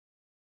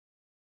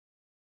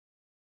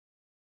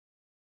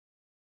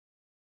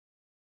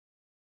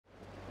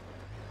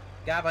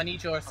Gav, I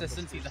need your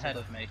assistance. He's ahead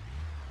of me.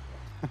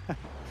 Or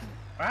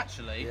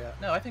actually,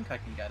 no, I think I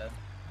can get him.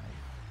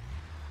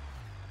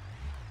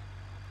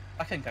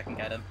 I think I can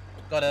get him.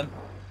 Got him.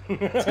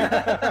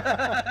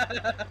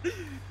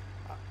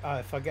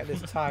 If I get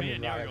this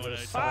timing right, I'm going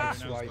to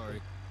sideswipe.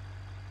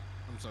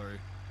 I'm sorry.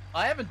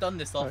 I haven't done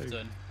this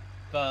often,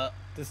 but...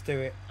 Just do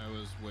it. I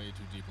was way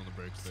too deep on the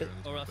brakes there.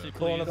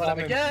 Got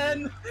him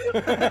again!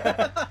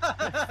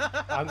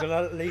 I'm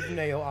going to leave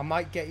Neil. I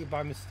might get you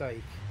by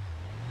mistake.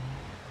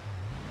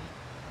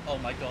 Oh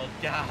my god,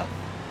 Gav.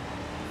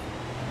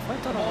 If I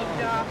don't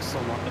knock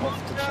someone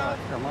off the track,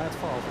 am I at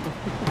fault?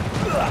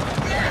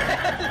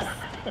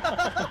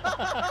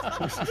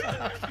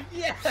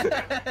 Yes!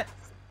 Yes!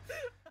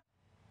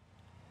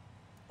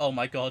 Oh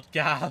my god,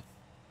 Gav.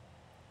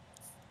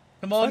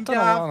 Come on, Gav. If I turn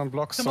around and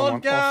block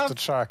someone off the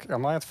track,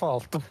 am I at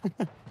fault?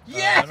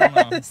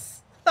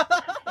 Yes!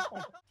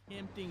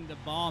 Attempting to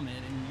bomb it,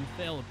 and you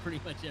fail pretty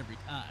much every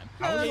time.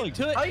 It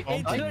took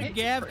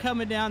Gav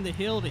coming down the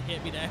hill to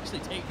hit me to actually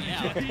take me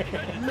out.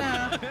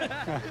 Nah.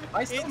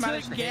 I still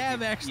it took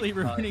Gav actually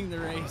ruining the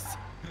race.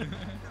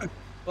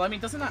 Well, I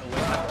mean, doesn't that always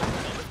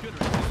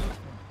happen?